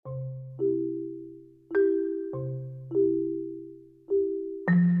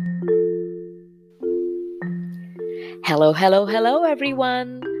Hello, hello, hello,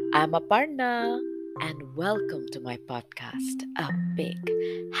 everyone. I'm Aparna, and welcome to my podcast. A big,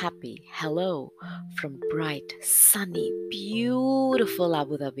 happy hello from bright, sunny, beautiful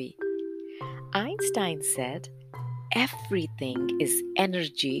Abu Dhabi. Einstein said, everything is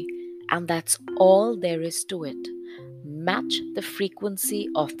energy, and that's all there is to it. Match the frequency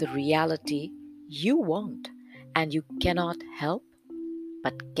of the reality you want, and you cannot help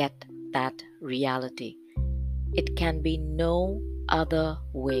but get that reality. It can be no other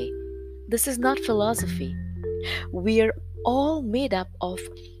way. This is not philosophy. We're all made up of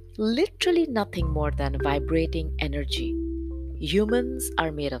literally nothing more than vibrating energy. Humans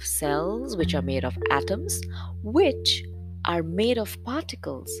are made of cells, which are made of atoms, which are made of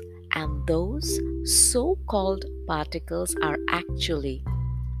particles. And those so called particles are actually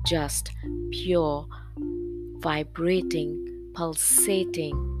just pure, vibrating,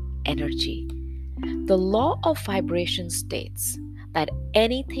 pulsating energy. The law of vibration states that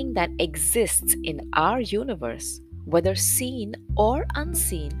anything that exists in our universe, whether seen or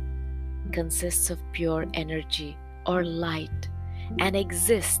unseen, consists of pure energy or light and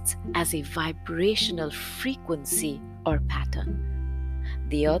exists as a vibrational frequency or pattern.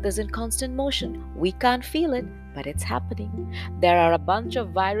 The earth is in constant motion. We can't feel it, but it's happening. There are a bunch of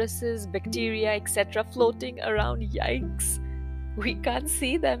viruses, bacteria, etc. floating around. Yikes! We can't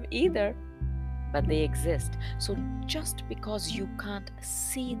see them either, but they exist. So just because you can't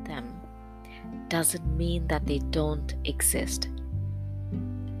see them doesn't mean that they don't exist.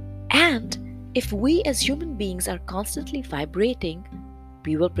 And if we as human beings are constantly vibrating,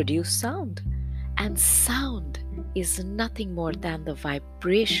 we will produce sound. And sound is nothing more than the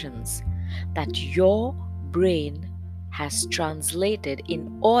vibrations that your brain has translated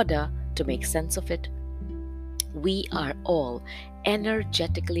in order to make sense of it. We are all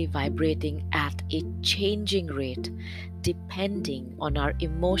energetically vibrating at a changing rate depending on our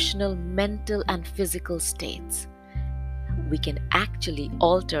emotional, mental, and physical states. We can actually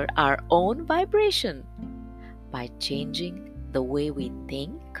alter our own vibration by changing the way we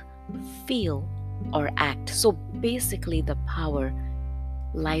think, feel, or act. So basically, the power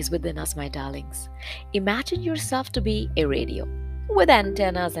lies within us, my darlings. Imagine yourself to be a radio with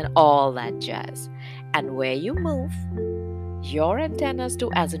antennas and all that jazz. And where you move, your antennas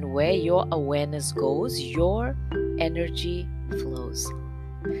do, as in where your awareness goes, your energy flows.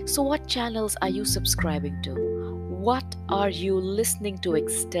 So, what channels are you subscribing to? What are you listening to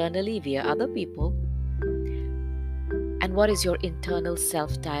externally via other people? And what is your internal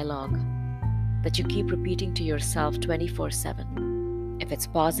self dialogue that you keep repeating to yourself 24/7? If it's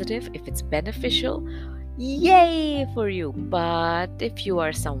positive, if it's beneficial, yay for you. But if you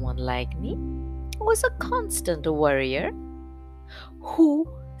are someone like me, who is a constant worrier, who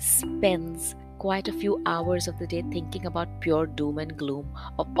spends quite a few hours of the day thinking about pure doom and gloom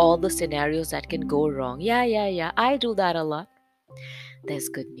of all the scenarios that can go wrong. Yeah, I do that a lot. There's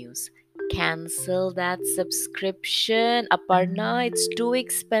good news. Cancel that subscription. Aparna, it's too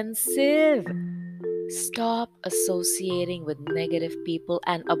expensive. Stop associating with negative people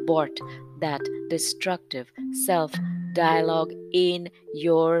and abort that destructive self dialogue in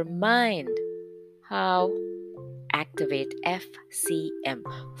your mind. How? Activate FCM,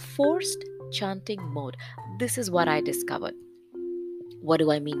 forced chanting mode. This is what I discovered. What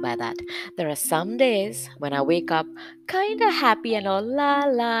do I mean by that? There are some days when I wake up kind of happy and all la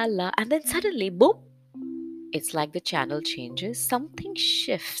la la, and then suddenly, boom, it's like the channel changes, something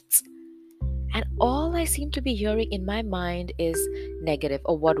shifts, and all I seem to be hearing in my mind is negative,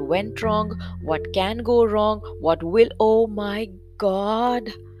 or what went wrong, what can go wrong, what will, oh my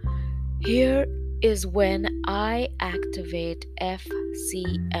god. Here is when I activate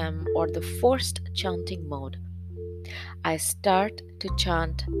FCM, or the forced chanting mode. I start to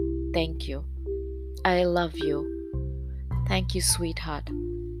chant, thank you, I love you, thank you, sweetheart,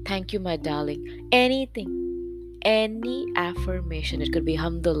 thank you, my darling, anything, any affirmation. It could be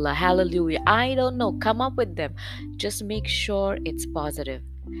alhamdulillah, hallelujah, I don't know, come up with them. Just make sure it's positive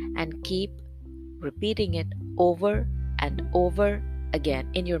and keep repeating it over and over again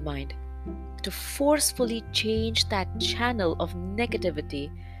in your mind to forcefully change that channel of negativity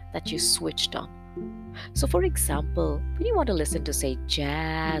that you switched on. So, for example, when you want to listen to, say,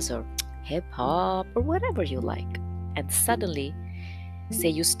 jazz or hip hop or whatever you like, and suddenly, say,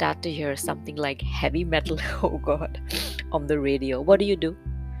 you start to hear something like heavy metal, oh god, on the radio, what do?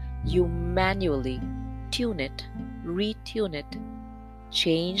 You manually tune it, retune it,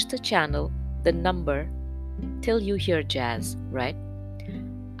 change the channel, the number, till you hear jazz, right?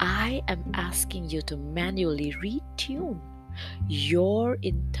 I am asking you to manually retune your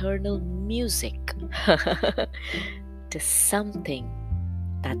internal music to something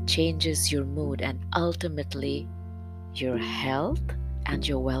that changes your mood and ultimately your health and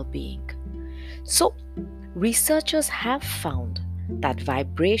your well being. So, researchers have found that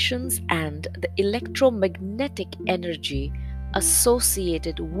vibrations and the electromagnetic energy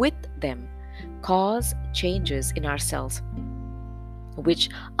associated with them cause changes in our cells, which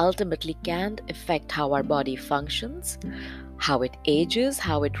ultimately can affect how our body functions, how it ages,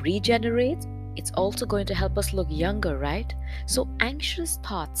 how it regenerates. It's also going to help us look younger, right? So, anxious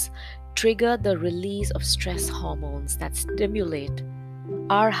thoughts trigger the release of stress hormones that stimulate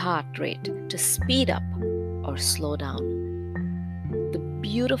our heart rate to speed up or slow down. The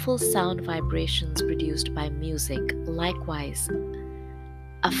beautiful sound vibrations produced by music likewise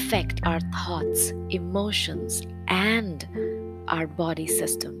affect our thoughts, emotions, and our body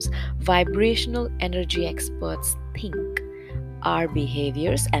systems. Vibrational energy experts think our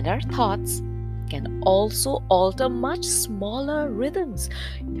behaviors and our thoughts can also alter much smaller rhythms.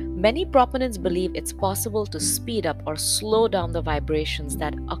 Many proponents believe it's possible to speed up or slow down the vibrations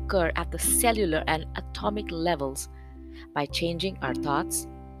that occur at the cellular and atomic levels by changing our thoughts,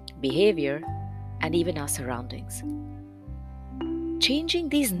 behavior, and even our surroundings. Changing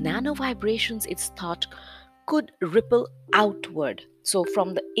these nano vibrations, it's thought, could ripple outward. So,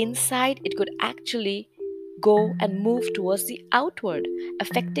 from the inside, it could actually go and move towards the outward,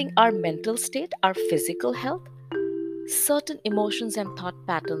 affecting our mental state, our physical health. Certain emotions and thought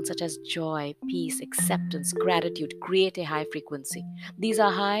patterns, such as joy, peace, acceptance, gratitude, create a high frequency. These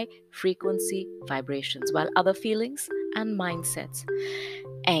are high frequency vibrations, while other feelings and mindsets,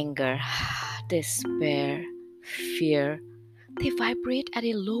 anger, despair, fear, they vibrate at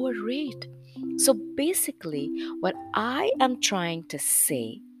a lower rate. So basically, what I am trying to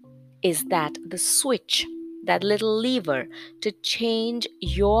say is that the switch, that little lever to change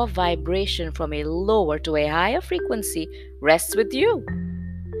your vibration from a lower to a higher frequency, rests with you.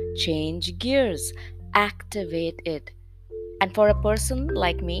 Change gears, activate it. And for a person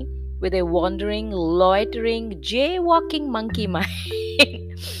like me, with a wandering, loitering, jaywalking monkey mind,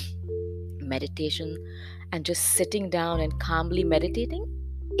 meditation and just sitting down and calmly meditating,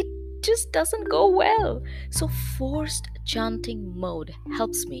 it just doesn't go well. So, forced chanting mode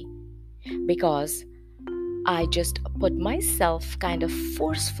helps me because I just put myself kind of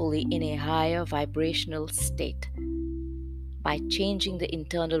forcefully in a higher vibrational state by changing the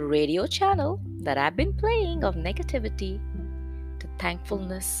internal radio channel that I've been playing of negativity to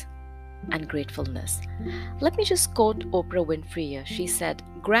thankfulness and gratefulness. Let me just quote Oprah Winfrey here. She said,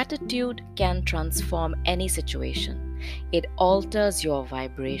 "Gratitude can transform any situation. It alters your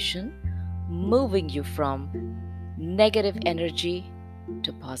vibration, moving you from negative energy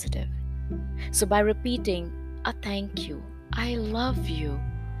to positive." So, by repeating a thank you, I love you,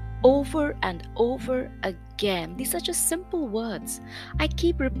 over and over again, these are just simple words. I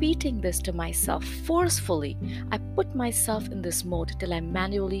keep repeating this to myself forcefully. I put myself in this mode till I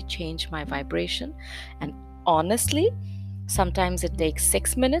manually change my vibration. And honestly, sometimes it takes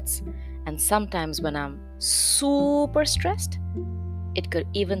 6 minutes, and sometimes when I'm super stressed, it could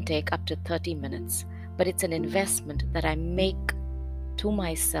even take up to 30 minutes. But it's an investment that I make to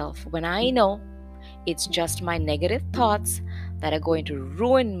myself when I know it's just my negative thoughts that are going to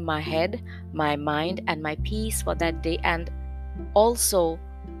ruin my head, my mind, and my peace for that day, and also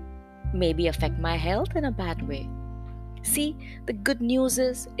maybe affect my health in a bad way. See, the good news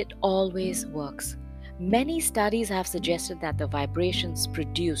is it always works. Many studies have suggested that the vibrations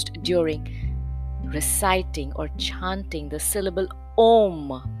produced during reciting or chanting the syllable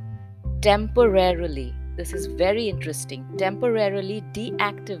Om temporarily, this is very interesting, temporarily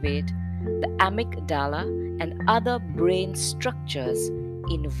deactivate the amygdala and other brain structures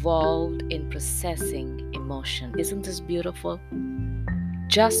involved in processing emotion. Isn't this beautiful?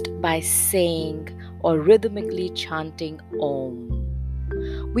 Just by saying or rhythmically chanting Om.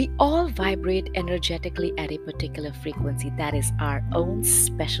 We all vibrate energetically at a particular frequency that is our own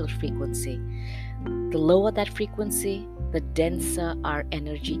special frequency. The lower that frequency, the denser our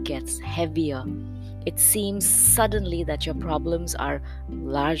energy gets, heavier. It seems suddenly that your problems are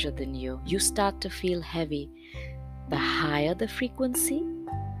larger than you. You start to feel heavy. The higher the frequency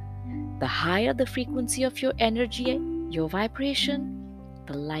of your energy, your vibration,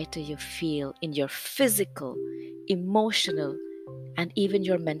 the lighter you feel in your physical, emotional, and even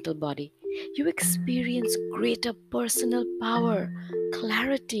your mental body. You experience greater personal power,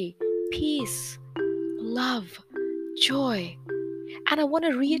 clarity, peace, love, joy. And I want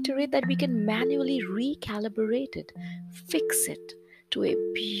to reiterate that we can manually recalibrate it, fix it to a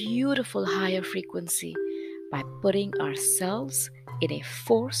beautiful higher frequency by putting ourselves in a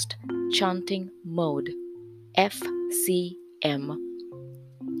forced chanting mode. FCM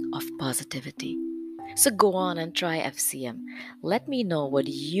of positivity. So go on and try FCM. Let me know what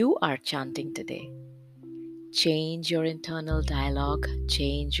you are chanting today. Change your internal dialogue,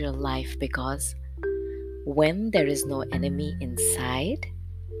 change your life, because when there is no enemy inside,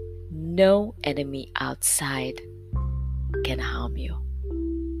 no enemy outside can harm you.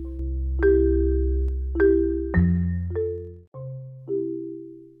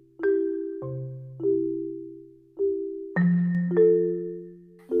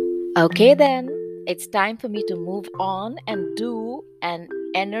 Okay, then it's time for me to move on and do an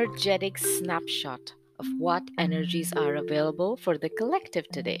energetic snapshot of what energies are available for the collective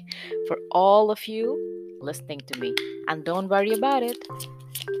today, for all of you listening to me. And don't worry about it,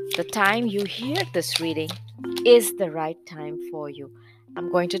 the time you hear this reading is the right time for you.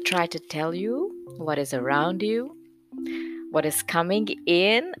 I'm going to try to tell you what is around you, what is coming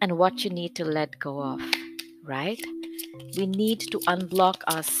in, and what you need to let go of, right? We need to unblock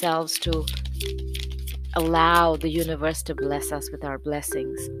ourselves to allow the universe to bless us with our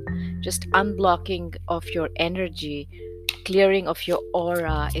blessings. Just unblocking of your energy, clearing of your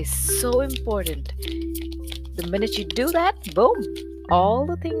aura is so important. The minute you do that, boom, all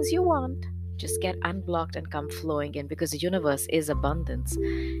the things you want just get unblocked and come flowing in, because the universe is abundance.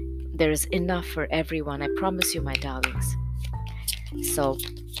 There is enough for everyone, I promise you, my darlings. So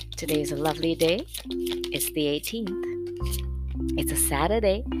today is a lovely day. It's the 18th. It's a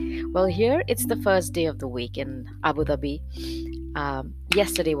Saturday. Well, here it's the first day of the week in Abu Dhabi.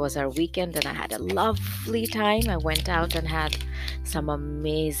 Yesterday was our weekend and I had a lovely time. I went out and had some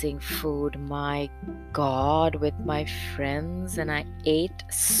amazing food, my God, with my friends, and I ate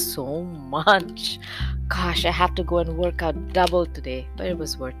so much. Gosh, I have to go and work out double today, but it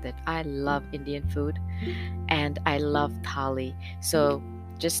was worth it. I love Indian food and I love thali. So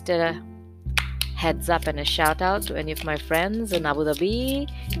just a heads up and a shout out to any of my friends in Abu Dhabi.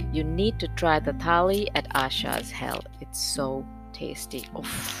 You need to try the thali at Asha's Hell. It's so tasty.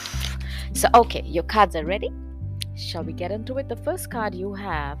 Oof. So, okay, your cards are ready. Shall we get into it? The first card you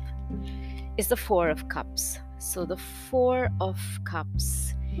have is the Four of Cups. So the Four of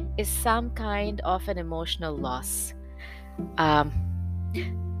Cups is some kind of an emotional loss.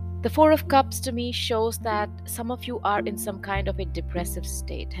 The Four of Cups to me shows that some of you are in some kind of a depressive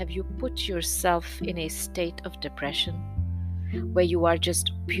state. Have you put yourself in a state of depression where you are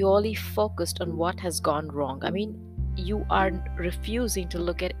just purely focused on what has gone wrong? I mean, you are refusing to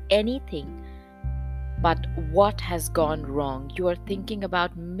look at anything but what has gone wrong. You are thinking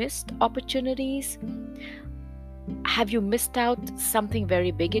about missed opportunities. Have you missed out something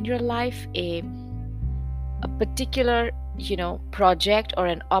very big in your life? A particular project or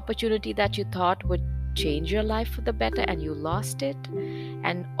an opportunity that you thought would change your life for the better, and you lost it,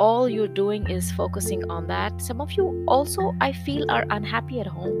 and all you're doing is focusing on that. Some of you also, I feel, are unhappy at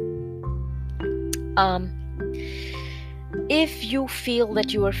home. If you feel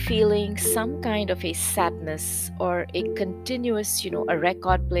that you are feeling some kind of a sadness or a continuous, a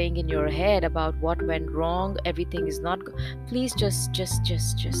record playing in your head about what went wrong, everything is not please just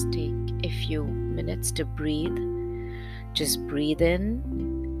take a few minutes to breathe. Just breathe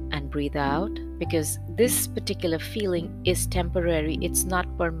in and breathe out, because this particular feeling is temporary. It's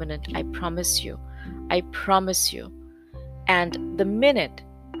not permanent. I promise you. And the minute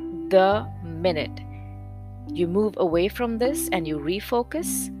you move away from this and you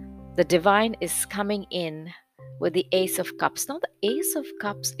refocus, the divine is coming in with the Ace of Cups. Now, the Ace of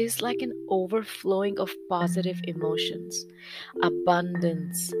Cups is like an overflowing of positive emotions,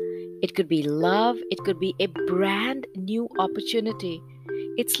 abundance. It could be love. It could be a brand new opportunity.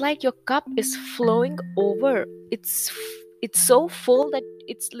 It's like your cup is flowing over. It's so full that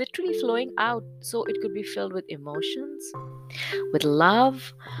it's literally flowing out. So it could be filled with emotions, with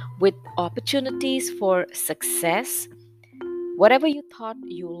love, with opportunities for success. Whatever you thought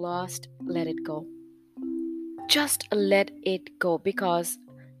you lost, let it go. Just let it go, because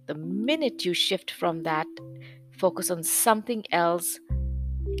the minute you shift from that, focus on something else,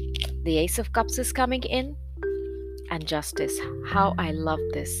 the Ace of Cups is coming in, and justice. How I love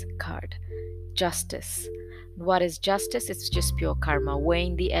this card. Justice. What is justice? It's just pure karma,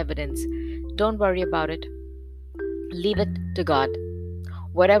 weighing the evidence. Don't worry about it. Leave it to God.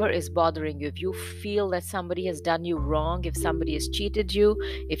 Whatever is bothering you, if you feel that somebody has done you wrong, if somebody has cheated you,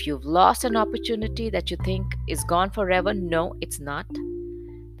 if you've lost an opportunity that you think is gone forever, no, it's not.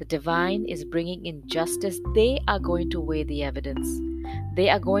 The divine is bringing in justice. They are going to weigh the evidence. They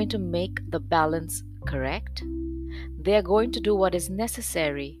are going to make the balance correct. They are going to do what is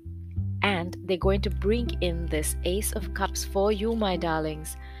necessary. And they're going to bring in this Ace of Cups for you, my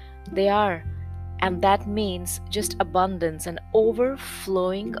darlings. They are. And that means just abundance and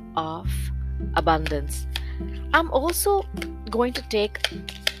overflowing of abundance. I'm also going to take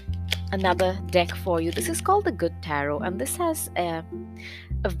another deck for you. This is called the Good Tarot, and this has a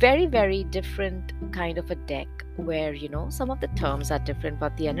very, very different kind of a deck where, some of the terms are different,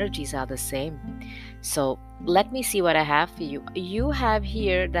 but the energies are the same. So let me see what I have for you. You have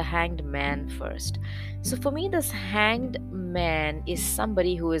here the Hanged Man first. So for me, this Hanged Man is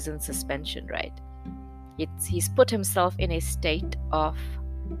somebody who is in suspension, right? He's put himself in a state of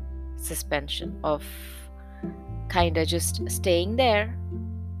suspension, of kind of just staying there,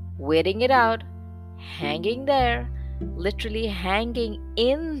 waiting it out, hanging there, literally hanging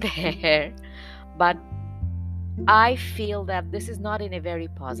in there. But I feel that this is not in a very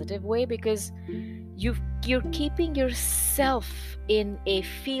positive way, because you're keeping yourself in a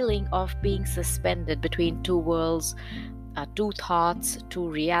feeling of being suspended between two worlds, two thoughts, two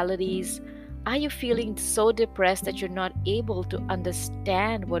realities. Are you feeling so depressed that you're not able to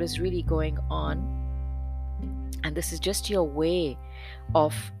understand what is really going on? And this is just your way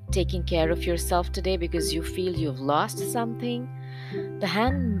of taking care of yourself today because you feel you've lost something. The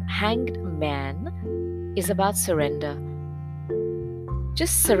Hanged Man is about surrender.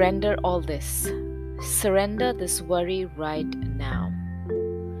 Just surrender all this. Surrender this worry right now.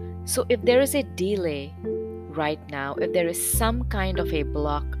 So if there is a delay right now, if there is some kind of a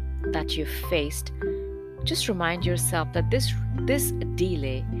block that you've faced, just remind yourself that this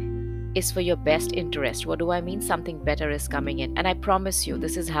delay is for your best interest. What do I mean? Something better is coming in. And I promise you,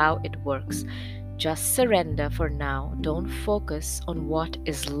 this is how it works. Just surrender for now. Don't focus on what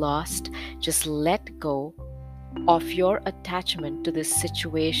is lost. Just let go of your attachment to this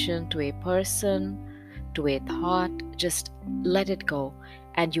situation, to a person, to a thought. Just let it go.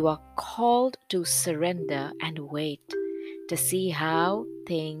 And you are called to surrender and wait to see how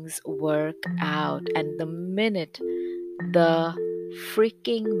things work out. And the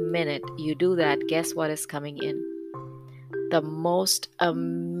freaking minute you do that, guess what is coming in? The most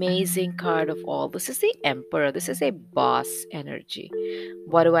amazing card of all. This is the Emperor. This is a boss energy.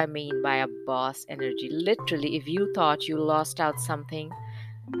 What do I mean by a boss energy? Literally, if you thought you lost out something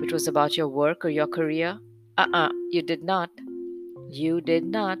which was about your work or your career, you did not. You did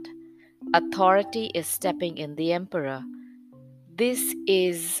not. Authority is stepping in. The Emperor. This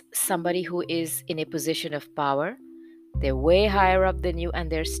is somebody who is in a position of power. They're way higher up than you, and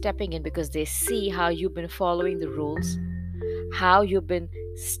they're stepping in because they see how you've been following the rules, how you've been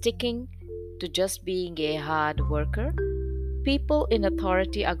sticking to just being a hard worker. People in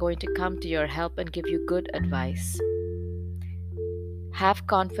authority are going to come to your help and give you good advice. Have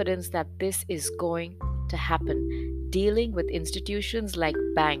confidence that this is going to happen. Dealing with institutions like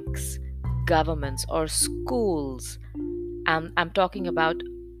banks, governments, or schools, I'm talking about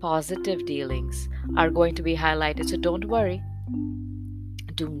positive dealings, are going to be highlighted. So don't worry.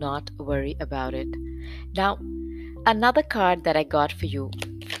 Do not worry about it. Now, another card that I got for you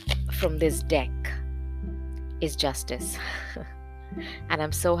from this deck is Justice. And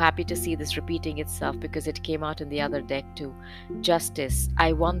I'm so happy to see this repeating itself because it came out in the other deck too. Justice.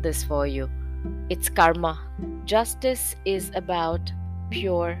 I want this for you. It's karma. Justice is about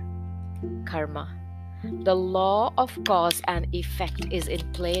pure karma. The law of cause and effect is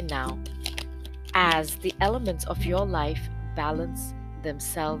in play now as the elements of your life balance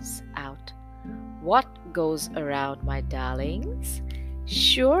themselves out. What goes around, my darlings,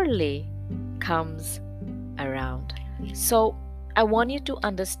 surely comes around. So I want you to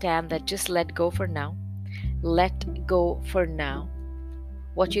understand that just let go for now. Let go for now.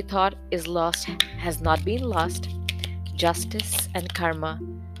 What you thought is lost has not been lost. Justice and karma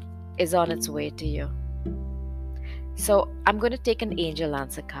is on its way to you. So I'm going to take an angel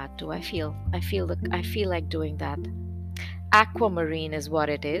answer card too. I feel like doing that. Aquamarine is what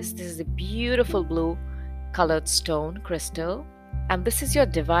it is. This is a beautiful blue colored stone crystal, and this is your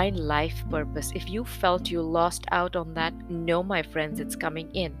divine life purpose. If you felt you lost out on that, no, my friends, it's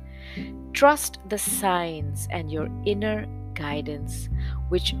coming in. Trust the signs and your inner guidance,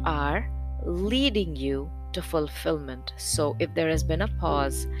 which are leading you to fulfillment. So if there has been a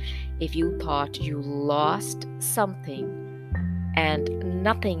pause, if you thought you lost something and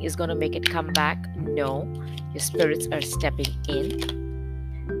nothing is going to make it come back, no, your spirits are stepping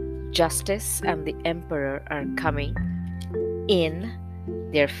in. Justice and the Emperor are coming in.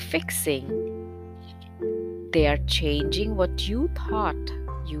 They're fixing, they are changing what you thought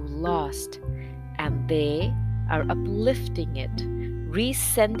you lost, and they are uplifting it,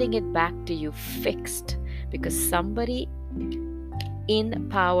 resending it back to you fixed, because somebody in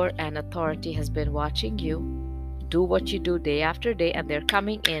power and authority has been watching you, do what you do day after day, and they're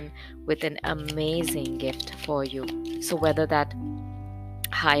coming in with an amazing gift for you. So, whether that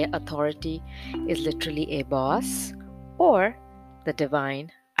higher authority is literally a boss or the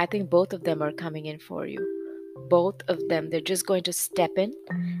divine, I think both of them are coming in for you. Both of them, they're just going to step in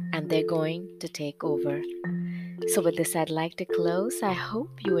and they're going to take over. So, with this, I'd like to close. I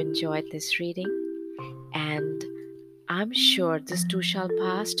hope you enjoyed this reading, and I'm sure this too shall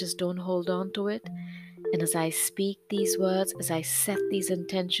pass. Just don't hold on to it. And as I speak these words, as I set these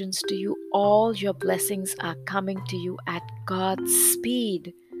intentions to you, all your blessings are coming to you at God's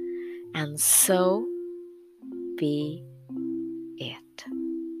speed. And so be